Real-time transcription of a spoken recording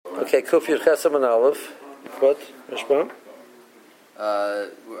Okay, Kuf Yud Chesam and Aleph. What? Rashbam?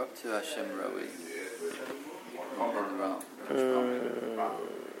 We're up to Hashem Roi.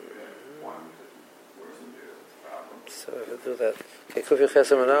 So if I do that. Okay, Kuf Yud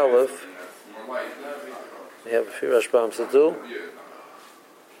Chesam and Aleph. We have a few Rashbams to do.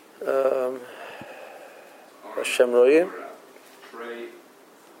 Hashem Roi.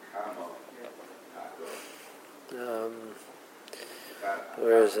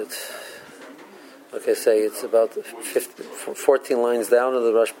 Where is it? Okay, say it's about 14 lines down in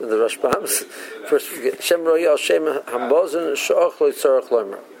the Rashbams. First, Shem Roya al Shem Hambozin Shoach Lo Yitzarach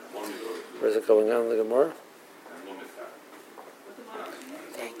Lomer. Where is it going on in the Gemara?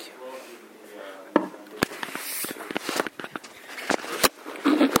 Thank you.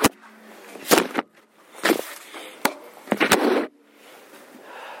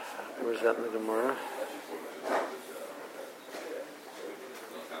 Where is that in the Gemara?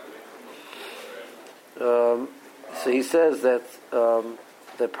 So he says that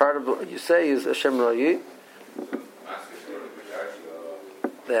that part of what you say is Hashem Rayi,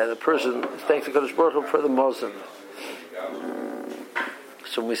 that the person thanks the Kodesh Baruch Hu for the Mosin.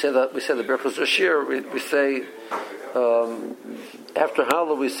 So when we say that, we say the Berachos Rashir, we say after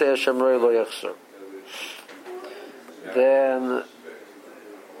Hallel we say Hashem Rayi Lo Yachzor. Then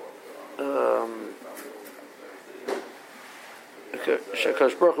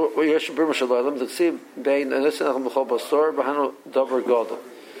Shakash Baruch Hu Yeshem B'Rim Shalayim L'Tziv Bein Anisnachim B'Chol Basor B'Hanu Davar Gadol.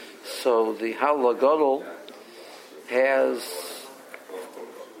 So the Hallel Gadol has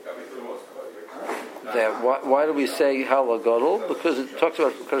that. Why do we say Hallel Gadol? Because it talks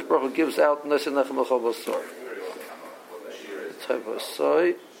about Shakash Baruch Hu gives out Anisnachim B'Chol Basor. The type of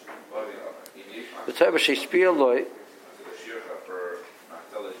soy, the type of Sheispia Loi.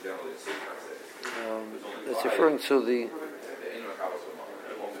 It's referring to the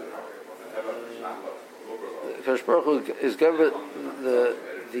Kodesh Baruch Hu is given the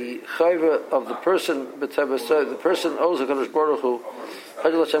chayva of the person. The person owes the Kodesh Baruch Hu.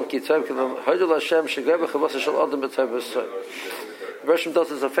 Haydul Hashem kitzav kedam. Haydul Hashem shegeva chavasa shel adam b'tayvasay. The person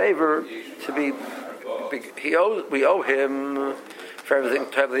does us a favor to be. We owe him for everything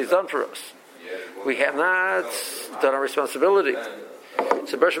that he's done for us. We have not done our responsibility.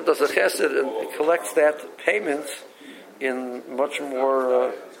 So Bershom does a chesed and collects that payment in much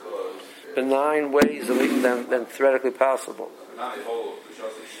more benign ways than theoretically possible. But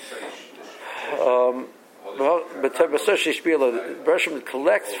Bershom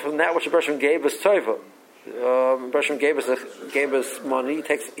collects from that which Bershom gave us tova. Bershom gave us money.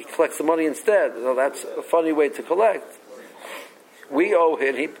 He collects the money instead. So that's a funny way to collect. We owe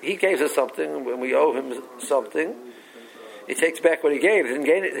him. He gave us something. When we owe him something, he takes back what he gave. He didn't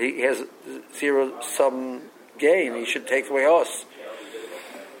gain it. He has zero sum gain. He should take away us.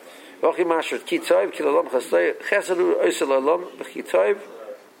 The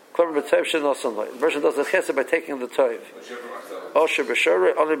person does the chesed by taking the toiv.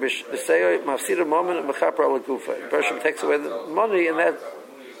 The person takes away the money, and that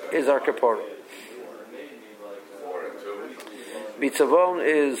is our kapara. Bitzavon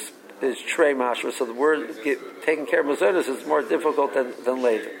is trei mashra, so the word taking care of mazonos is more difficult than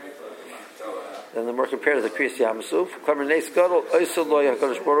later. Then the more compared to the Kriyas Yamasuf. Klamer neis gadol oisel lo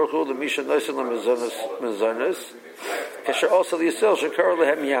yakadosh baruch hu lemisha noisel mazonos. Kasher also the Yisrael shekar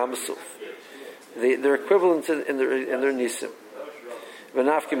lehem Yamasuf. They're equivalent in their nisim.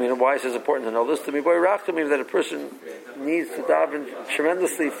 V'nafkamina. Why is it important to know this? To me, boy rachtamim, that a person needs to daven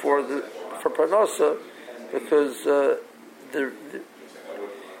tremendously for parnasa, because the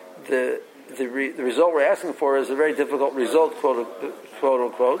result we're asking for is a very difficult result, quote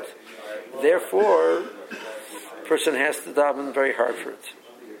unquote. Therefore, a person has to daven very hard for it.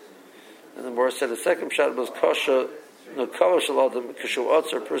 And the Morah said the second shot was kasha no kavash aladam kashu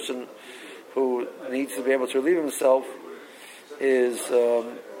otzer, a person who needs to be able to relieve himself is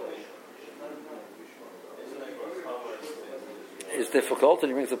difficult.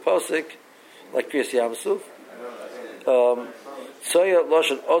 And he brings the pasuk like Kriyas Yamsuf. Tzoya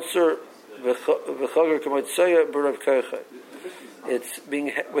lashon otzer v'chager k'moed tzoya b'rav koychay. It's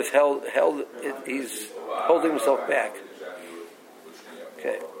being withheld. He's holding himself back.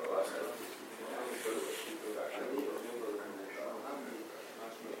 Okay.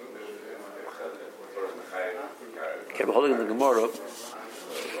 Okay, we're holding in the Gemara.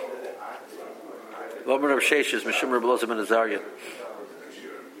 Lomer of Sheshes, Mishum Reb Elazar ben Azariah.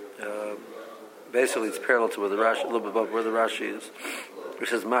 Basically, it's parallel to where the Rashi, a little bit above where the Rashi is, which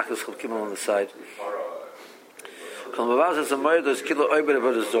says Machas Chol Gimel on the side.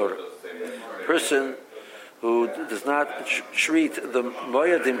 Person who does not treat the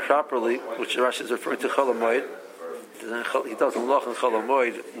moedim properly, which Rashi is referring to Chol HaMoed. He doesn't loch in Chol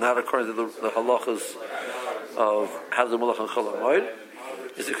HaMoed, not according to the halachas of how to do malach in Chol HaMoed,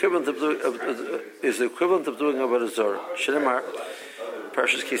 is the equivalent of doing Avodah Zarah. Shneimar,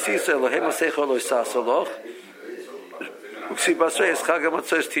 Parshas Kisisa, Eloheim Asecha Lo Yisas Aloch, Uksi Basrei Es Chag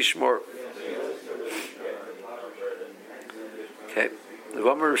HaMatzos Tishmor. Okay. The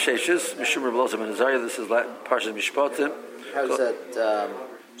Gomer Sheshes, Mishum Reb Elazar ben Azariah. This is Parshas Mishpatim. How does that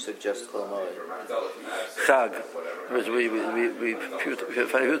suggest Chol HaMoed? Chag. We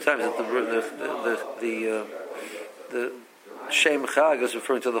find a few times that the Shem Chag is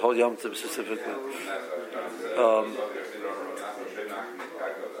referring to the whole Yom Tov specifically,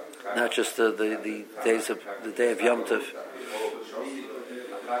 not just the days of the day of Yom Tov.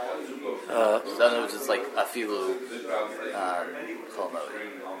 So in other words, it's like afilu Chol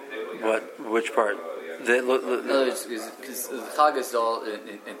HaMoed. What? Which part? In other words, because the Chag is all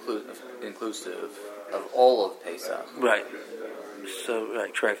inclusive of all of Pesach. Right. So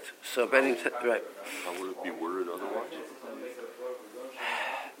right, correct. So right. How would it be worded otherwise?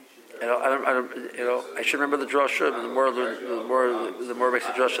 I don't. I should remember the drasha, but the more makes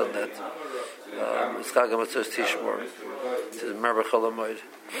the drasha on that. It's Chag HaMatzos Tishmor. To the Merba Chol HaMoed.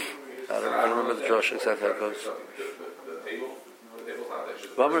 I don't remember the drasha exactly how it goes.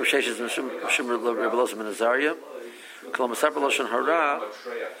 V'amar Sheshes Mishum Reb Elazar ben Azariah. Kol Masar B'Lashon Hara.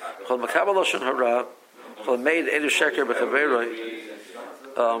 Kol Makabel Lashon Hara. Kol Meid Edu Sheker B'Chaveroi.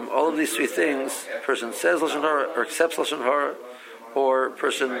 All of these three things, person says Lashon Hara or accepts Lashon Hara, or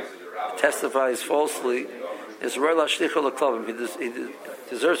person testifies falsely, is Roy Lashlicho L'Klavim. He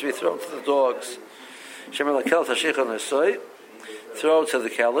deserves to be thrown to the dogs. Shemer L'Kel Tashicha Nesoi. Throw to the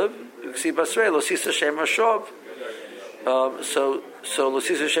Caleb. Uksi Basrei Losisa Shem Hashov. So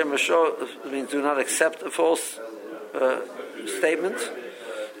Losisa Shem Hashov means do not accept a false statement,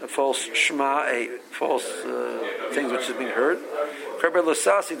 a false shema, a false thing which is being heard. Kerber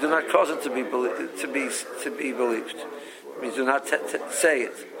Losasi, do not cause it to be believed. It means do not say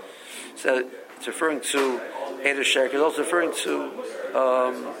it. So it's referring to Eder Sheker. It's also referring to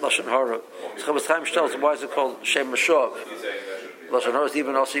Lashon Hara. So Chaim tells why is it called Shem Hashov? Lashon Hara is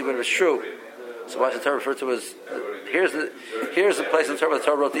even if it's true. So why is the Torah referred to as here's the place in the Torah where the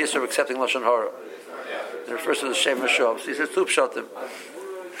Torah wrote the issue of accepting Lashon Hara. It refers to the Shem Hashov. So he says two pshatim.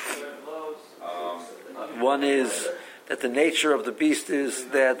 One is that the nature of the beast is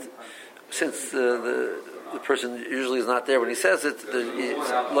that since the person usually is not there when he says it,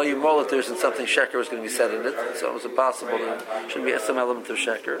 lo yimol, there isn't something sheker is going to be said in it, so it was impossible. There shouldn't be some element of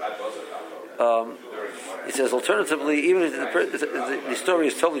sheker. He says, alternatively, even if the story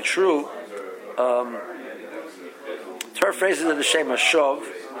is totally true, Torah phrases it as Shem Hashov,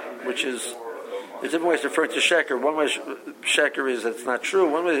 which is there's different ways to refer to sheker. One way sheker is that it's not true.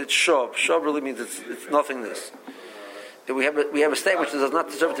 One way it's shov. Shov really means it's nothingness. We have a statement which does not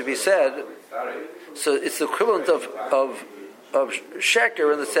deserve to be said. So it's the equivalent of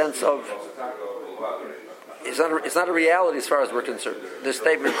sheker in the sense of it's not a reality as far as we're concerned. This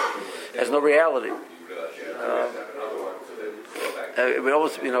statement has no reality. It would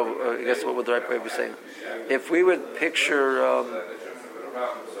almost, I guess what would the right way be saying? If we would picture a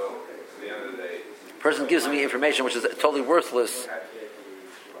person gives me information which is totally worthless,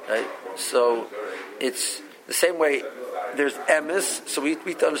 right? So it's the same way. There's emes, so we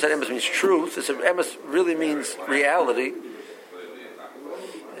understand emes means truth. So emes really means reality,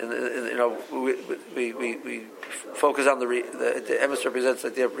 and we focus on the emes represents the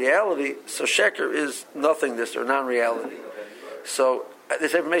idea of reality. So sheker is nothingness or non-reality. So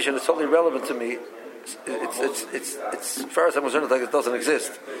this information is totally relevant to me. It's as far as I'm concerned, it's like it doesn't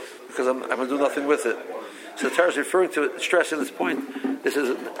exist because I'm going to do nothing with it. So the Torah is referring to it, stressing this point. This is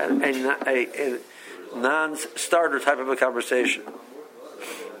a non-starter type of a conversation.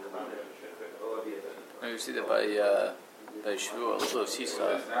 You see that by Shavuot, Lo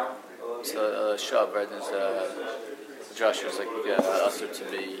Sisa, so Shav, right? There's Joshua is like also to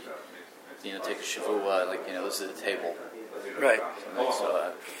be, take a Shavuot, this is the table. Right.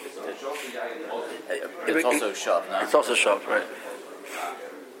 So it's also Shav, no? It's also Shav, right.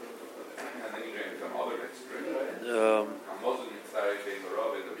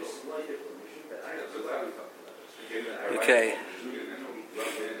 Okay.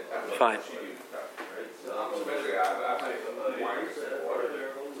 Fine.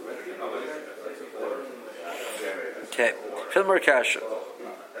 Okay. Film Kasha.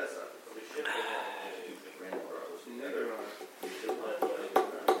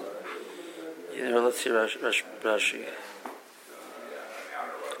 Let's see Rashi.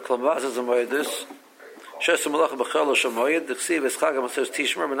 Klambaz is a moedus. Shesem Malacha B'Chol Shamoyed. The Chsiv is Chagam says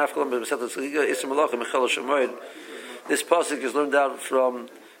Tishmer Benafkalam B'Mesat Tzliga Isem Malacha B'Chol Shamoyed. This pasuk is learned out from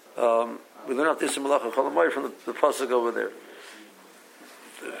we learn out this Isem Malacha B'Chol Shamoyed from the pasuk over there.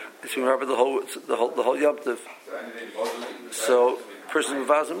 If you remember the whole Yom Tov. So, person who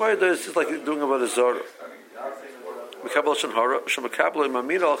vows a moed is just like doing about a zor. Mekabel shenhara, shemekabel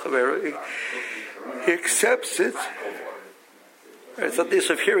imamina al chaveru. He accepts it. It's not this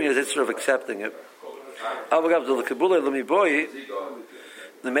of hearing it; it's sort of accepting it. Avagav the lekabule lemiboy,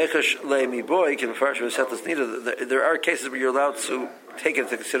 the mechash lemiboy can first set this needed. There are cases where you're allowed to take it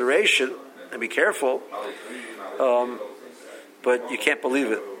into consideration and be careful, but you can't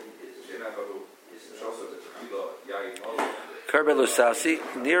believe it. Karbelo Sasi,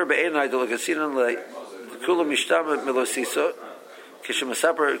 near Be'enai de Lagasinan Le Kula Mishtama Milosiso,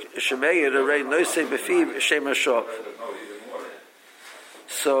 Kishamasaper Shemaya, the Ray Noise Befib Shemashov.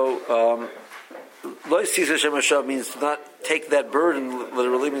 So, Loisisa Shemashov means to not take that burden,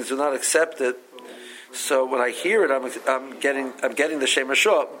 literally means to not accept it. So when I hear it, I'm getting the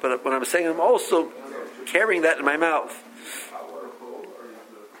Shemashov, but when I'm saying it, I'm also carrying that in my mouth.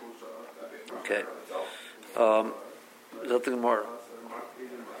 Okay. Nothing more.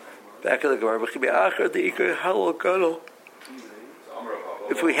 Back of the Gemara. If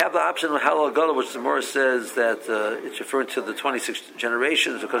we have the option of Halal Gadol, which the Gemara says that it's referring to the 26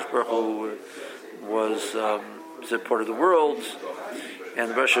 generations, because Baruch Hu was a part of the world, and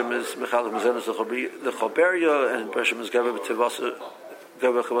the Bereshim is Mechal Mazenos the Choberia, and Bereshim is Gaber B'Tevasa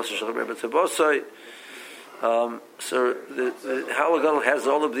Shachaber B'Tevasai. So the Halal Gadol has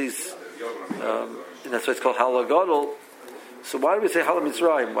all of these, and that's why it's called Halal Gadol. So why do we say Halal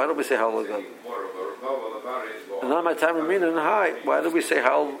Mitzrayim? Why don't we say Halal Gadol? And not my time in Mina and High. Why do we say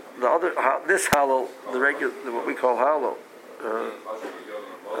Halal? This Halal, the regular, what we call Halal.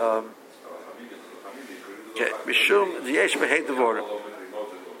 Okay, Mishum Diyesh Beheit Devorim.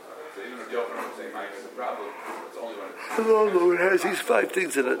 It has these 5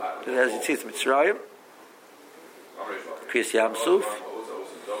 things in it. It has Yitzis Mitzrayim, Kriyas Yam Suf,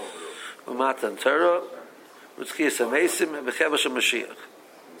 Umatan Torah, Utzkiyas Amesim, and Bechevash HaMashiach.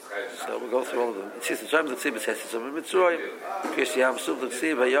 So we'll go through all of them. Yitzis Mitzrayim, L'Tzib, Yitzis Mitzrayim, Kriyas Yam Suf,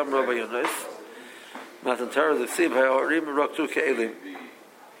 L'Tzib, Hayam Rabba Yonos, Umatan Torah, L'Tzib, Hayorim, Raktu Ke'elim.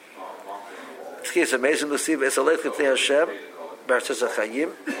 Utzkiyas Amesim, L'Tzib, Esalech L'Tei Hashem, Bartzes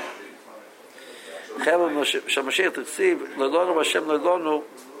HaChayim, Chevam Shamashiach, L'Tzib, L'Lonu, Hashem L'Lonu,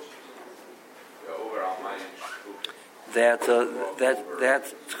 that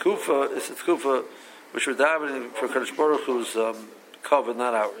tkufa is a tkufa which we're davening for Kadosh Baruch Hu's cover,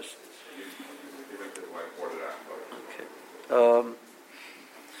 not ours. Okay.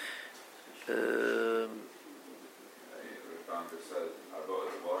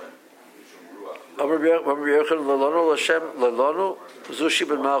 And we're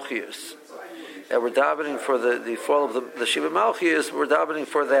davening for the fall of the Shiva Malchus. We're davening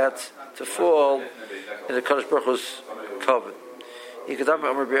for that to fall in the Kadosh Baruch Hu's coven.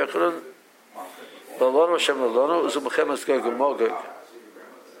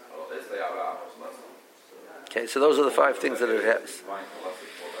 Okay, so those are the 5 things that it has.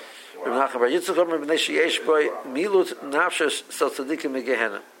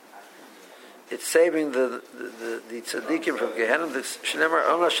 It's saving the tzaddikim from Gehenna.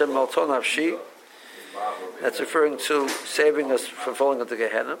 That's referring to saving us from falling into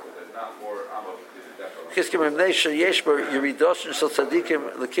Gehenna.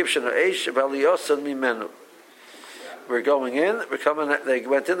 We're going in, we're coming, they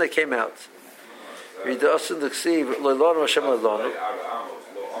went in, they came out. It's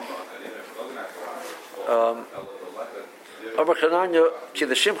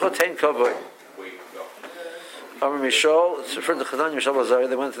referring to Chananya Mishal Azari,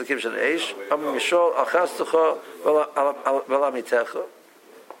 they went to the Kibshan Eish. Amr Mishal, Achastucha, Velamitecha.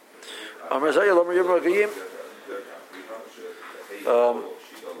 Amr Zayah, Amr Yom Ragayim.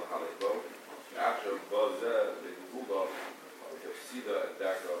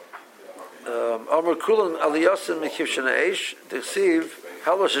 Amr Kulan Aliyasim Mikibshan Eish, Dixiv,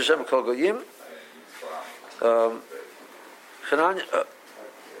 Halosh Hashem Kol Goyim. Chananya,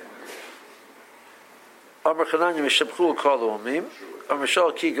 Amr Chananya Mishabchul Kol Umim. Amr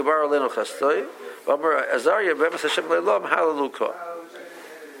Shal Ki Gabar Alenu Chastoi. Amr Azariah Be'emes Hashem Leilam Hallelujah.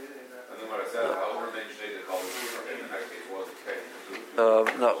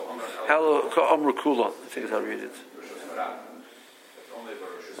 No, Hallelujah. Amr Kulon, I think is how to read it.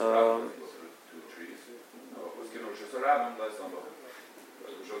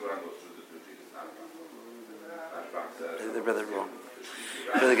 They read it wrong.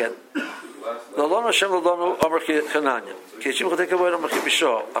 Read it again. L'Olam Hashem L'Olanu Amar Chananya. Kishim Choteka Void Amar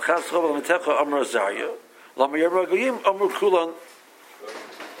Chibisho. Achaz Chov L'Metecha Amar Zarya. Lama Yerba Goyim Amar Kulan.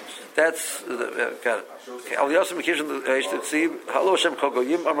 That's got it. Al Yosem Mekishin Tzib. Halo Hashem Kol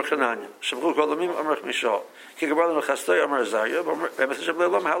Goyim Amar Chananya. Shavchu Kol Lamim Amar Chibisho. Kikabrad L'Chastoy Amar Zarya. V'emes Hashem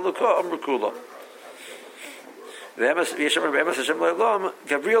L'Olam Haluka Amar Kulan. V'emes Hashem L'Olam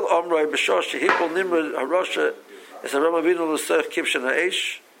Gabriel Amroi B'Shosh Shehipol Nimrod Harosha. It's a Ramavinu L'Sech Kibshan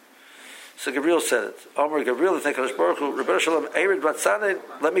Ha'esh. So Gabriel said it. Amr Gabriel, the Kadosh Baruch Hu, Rebbeinu Shalom, Eirid Batzanin,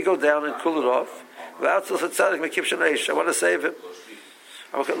 let me go down and cool it off. I want to save him.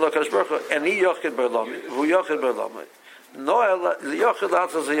 Look, Kadosh Baruch Hu, and he yochid barlami, who yochid barlami. No, the yochid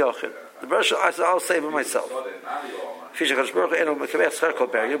latzos a yochid. The Rebbeinu Shalom, I said, I'll save him myself. Fisha Kadosh Baruch Hu, eno mekavech schar kol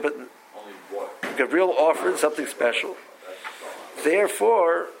beria, but Gabriel offered something special.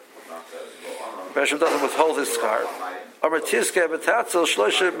 Therefore, Rebbeinu Shalom doesn't withhold his schar. You'll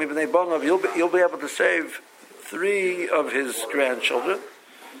be able to save 3 of his grandchildren.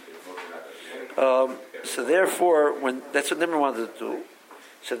 So therefore, that's what Nimrod wanted to do.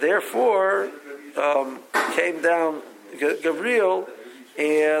 So therefore, came down Gabriel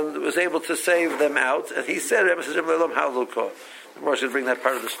and was able to save them out. And he said, "I'm going to bring that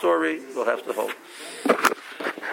part of the story. We'll have to hold."